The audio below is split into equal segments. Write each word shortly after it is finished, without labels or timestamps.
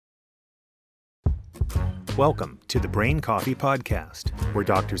Welcome to the Brain Coffee Podcast, where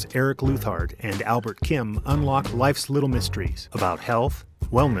doctors Eric Leuthardt and Albert Kim unlock life's little mysteries about health,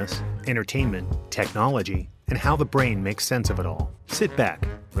 wellness, entertainment, technology, and how the brain makes sense of it all. Sit back,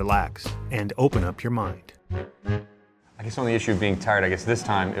 relax, and open up your mind. I guess on the issue of being tired, I guess this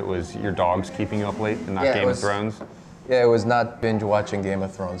time it was your dogs keeping you up late and not Game of Thrones. Yeah, it was not binge watching Game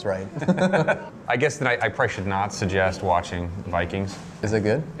of Thrones, right? I guess that I probably should not suggest watching Vikings. Is it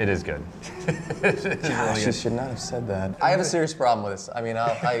good? It is good. Gosh, you should not have said that. I have a serious problem with this. I mean,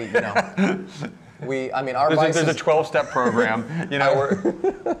 our vice There's a 12-step program.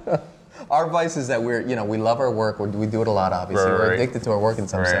 Our vice is that we love our work. We do it a lot, obviously. Right. We're addicted to our work in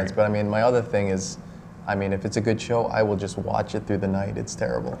some sense. But I mean, my other thing is, if it's a good show, I will just watch it through the night. It's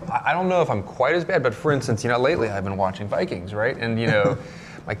terrible. I don't know if I'm quite as bad, but for instance, lately I've been watching Vikings, right? And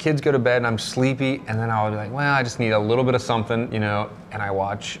my kids go to bed and I'm sleepy, and then I'll be like, well, I just need a little bit of something, and I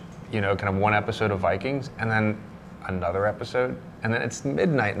watch, kind of one episode of Vikings, and then another episode, and then it's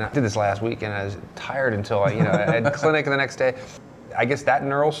midnight. And I did this last week, and I was tired until I had clinic the next day. I guess that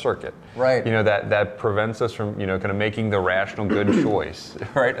neural circuit, right? That prevents us from, kind of making the rational good choice,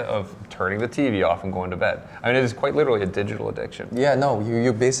 right, of turning the TV off and going to bed. I mean, it is quite literally a digital addiction. Yeah, no,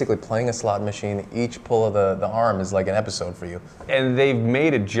 you're basically playing a slot machine. Each pull of the arm is like an episode for you. And they've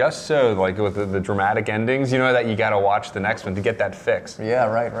made it just so, like with the dramatic endings, that you got to watch the next one to get that fix. Yeah,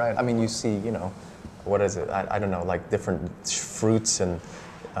 right. I mean, you see, what is it? I don't know, like different fruits and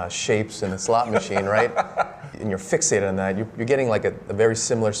shapes in a slot machine, right? And you're fixated on that. You're getting like a very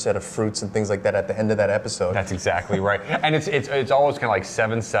similar set of fruits and things like that at the end of that episode. That's exactly right. And it's always kind of like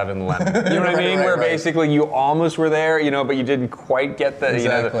 7-7 lemon. You know what I mean? Where basically you almost were there, but you didn't quite get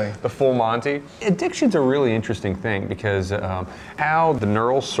the the full Monty. Addiction's a really interesting thing because how the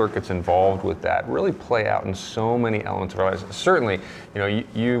neural circuits involved with that really play out in so many elements of our lives. Certainly,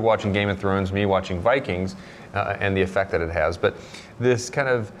 you watching Game of Thrones, me watching Vikings, and the effect that it has. But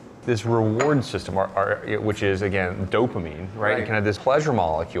this reward system, which is, again, dopamine, right? And kind of this pleasure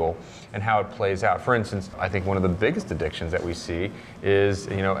molecule and how it plays out. For instance, I think one of the biggest addictions that we see is,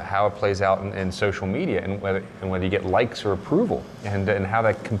 how it plays out in social media and whether you get likes or approval and how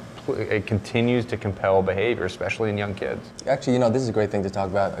that it continues to compel behavior, especially in young kids. Actually, this is a great thing to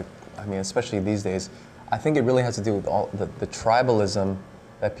talk about. I mean, especially these days. I think it really has to do with all the tribalism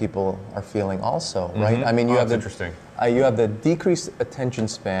that people are feeling also, right? Mm-hmm. I mean, you have interesting. You have the decreased attention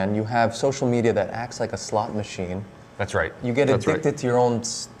span. You have social media that acts like a slot machine. That's right. You get addicted to your own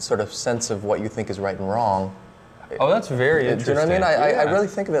sort of sense of what you think is right and wrong. Oh, that's very interesting. Do you know what I mean? I really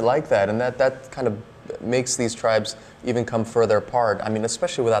think of it like that, and that kind of makes these tribes even come further apart. I mean,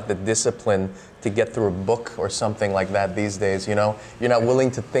 especially without the discipline to get through a book or something like that these days, You're not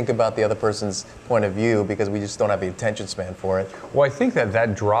willing to think about the other person's point of view because we just don't have the attention span for it. Well, I think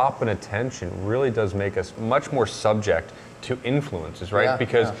that drop in attention really does make us much more subject to influences, right?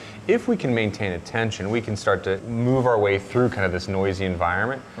 Because if we can maintain attention, we can start to move our way through kind of this noisy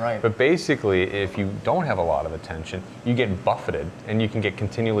environment. Right. But basically, if you don't have a lot of attention, you get buffeted and you can get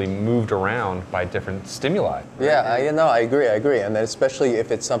continually moved around by different stimuli. Yeah, I agree. And then especially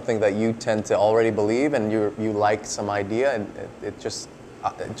if it's something that you tend to already believe and you like some idea, and it just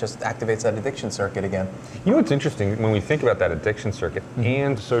activates that addiction circuit again. What's interesting, when we think about that addiction circuit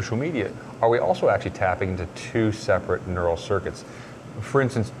and social media, are we also actually tapping into two separate neural circuits? For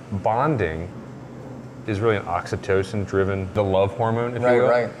instance, bonding is really an oxytocin-driven, the love hormone, if you will.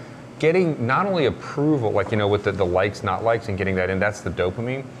 Right. Getting not only approval, like, with the likes, not likes, and getting that in, that's the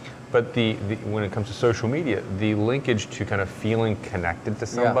dopamine. But the when it comes to social media, the linkage to kind of feeling connected to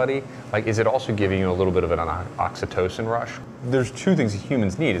somebody, like, is it also giving you a little bit of an oxytocin rush? There's two things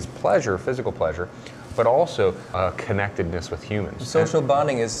humans need: is pleasure, physical pleasure, but also connectedness with humans. Social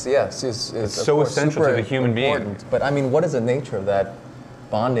bonding is so essential to the human being. But I mean, what is the nature of that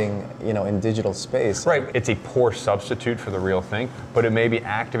bonding, in digital space? Right, it's a poor substitute for the real thing, but it may be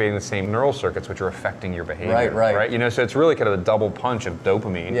activating the same neural circuits which are affecting your behavior. Right. So it's really kind of the double punch of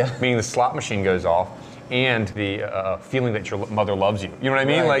dopamine, meaning the slot machine goes off, and the feeling that your mother loves you. You know what I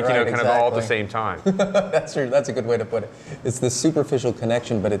mean? Kind of all at the same time. That's a good way to put it. It's the superficial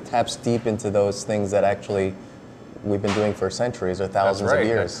connection, but it taps deep into those things that actually we've been doing for centuries or thousands of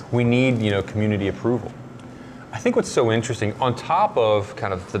years. We need, community approval. I think what's so interesting, on top of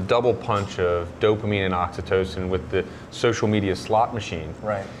kind of the double punch of dopamine and oxytocin with the social media slot machine,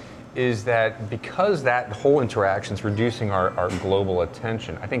 is that because that whole interaction is reducing our global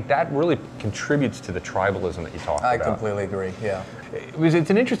attention, I think that really contributes to the tribalism that you talked about. I completely agree, yeah. It's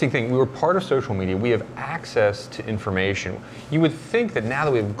an interesting thing. We were part of social media. We have access to information. You would think that now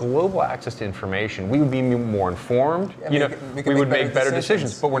that we have global access to information, we would be more informed. Yeah, we would make better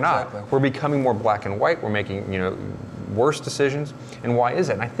decisions, but we're exactly. not. We're becoming more black and white. We're making worse decisions. And why is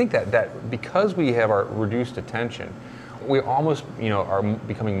that? And I think that because we have our reduced attention, we almost are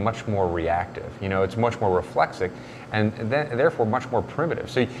becoming much more reactive. It's much more reflexive, and therefore much more primitive.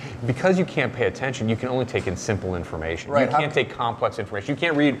 So because you can't pay attention, you can only take in simple information. Right. You can't take complex information. You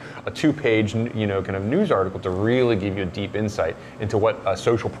can't read a 2-page kind of news article to really give you a deep insight into what a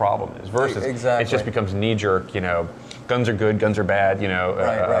social problem is. Versus exactly. It just becomes knee-jerk. Guns are good, guns are bad.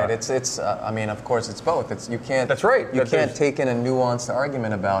 Right. It's. I mean, of course, it's both. You can't. That's right. You can't take in a nuanced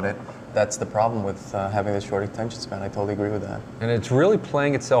argument about it. That's the problem with having this short attention span. I totally agree with that. And it's really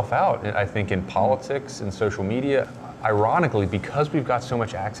playing itself out, I think, in politics and social media. Ironically, because we've got so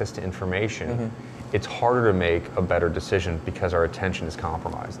much access to information, it's harder to make a better decision because our attention is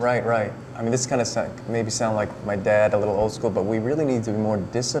compromised. Right. I mean, this kind of maybe sound like my dad, a little old school, but we really need to be more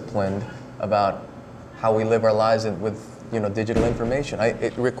disciplined about how we live our lives with digital information.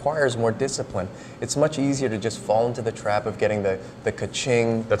 It requires more discipline. It's much easier to just fall into the trap of getting the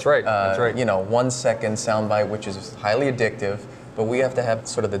ka-ching. That's right. 1 second soundbite, which is highly addictive. But we have to have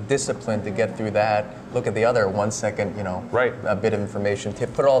sort of the discipline to get through that. Look at the other 1 second, a bit of information.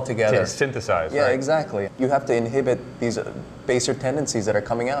 Put it all together. To synthesize. Yeah, right. Exactly. You have to inhibit these baser tendencies that are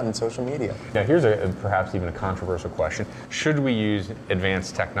coming out in social media. Now, here's perhaps even a controversial question. Should we use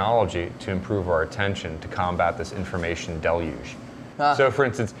advanced technology to improve our attention to combat this information deluge? So, for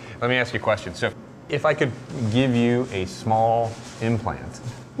instance, let me ask you a question. So, if I could give you a small implant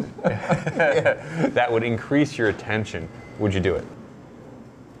that would increase your attention, would you do it?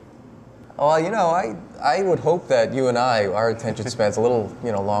 Well, I would hope that you and our attention span's a little,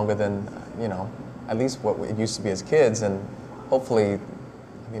 longer than, at least what it used to be as kids, and hopefully,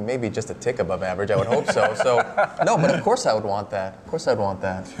 maybe just a tick above average. I would hope so. No, but of course I would want that. Of course I'd want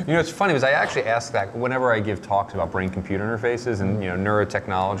that. It's funny because I actually ask that whenever I give talks about brain-computer interfaces and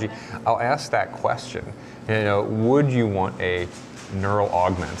neurotechnology. I'll ask that question. Would you want a neural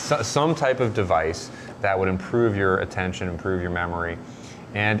augment, some type of device that would improve your attention, improve your memory?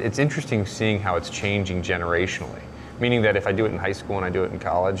 And it's interesting seeing how it's changing generationally. Meaning that if I do it in high school and I do it in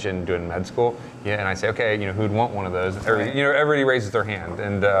college and do it in med school, and I say, okay, who'd want one of those? Everybody raises their hand.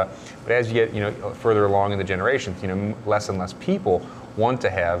 And but as you get further along in the generations, less and less people want to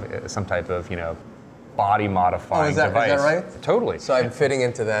have some type of body modifying device. Is that right? Totally. So I'm fitting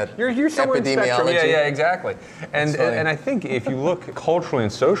into that. You're somewhere in the spectrum. Yeah, exactly. And and I think if you look culturally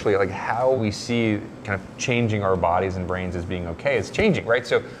and socially, like how we see kind of changing our bodies and brains as being okay, it's changing, right?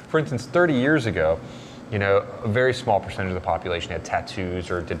 So, for instance, 30 years ago, a very small percentage of the population had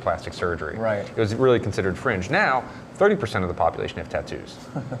tattoos or did plastic surgery. Right. It was really considered fringe. Now, 30% of the population have tattoos.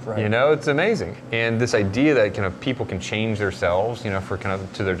 Right. It's amazing. And this idea that kind of people can change themselves, for kind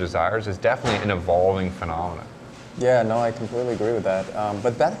of to their desires is definitely an evolving phenomenon. Yeah, no, I completely agree with that.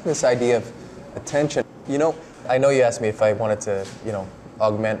 But back to this idea of attention, I know you asked me if I wanted to,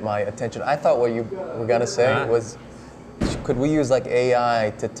 augment my attention. I thought what you were gonna say was, could we use like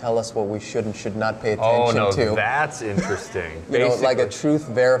AI to tell us what we should and should not pay attention to? That's interesting. Like a truth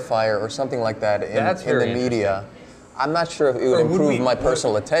verifier or something like that in the media. I'm not sure if it would improve my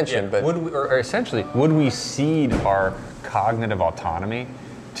personal attention, but essentially, would we cede our cognitive autonomy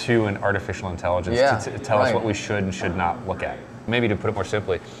to an artificial intelligence to tell us what we should and should not look at? Maybe to put it more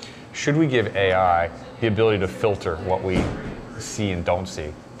simply, should we give AI the ability to filter what we see and don't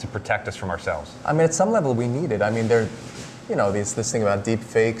see to protect us from ourselves? At some level we need it. This thing about deep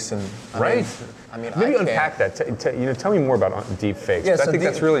fakes and maybe unpack that. Tell me more about deep fakes. Yeah, I think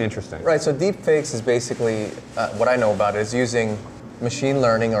that's really interesting. Right. So deep fakes is basically what I know about it is using machine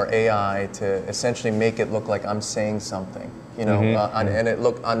learning or AI to essentially make it look like I'm saying something. And it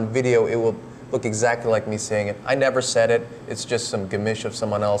on video it will look exactly like me saying it. I never said it. It's just some gamish of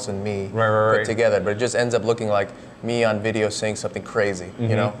someone else and me put together. But it just ends up looking like me on video saying something crazy.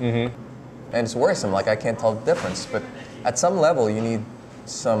 And it's worrisome. Like I can't tell the difference. But at some level, you need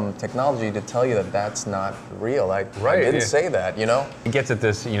some technology to tell you that that's not real. I didn't say that, It gets at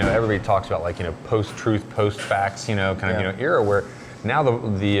this, everybody talks about like, post-truth, post-facts, era where now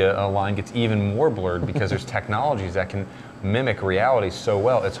the line gets even more blurred because there's technologies that can mimic reality so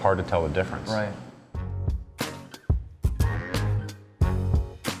well, it's hard to tell the difference. Right.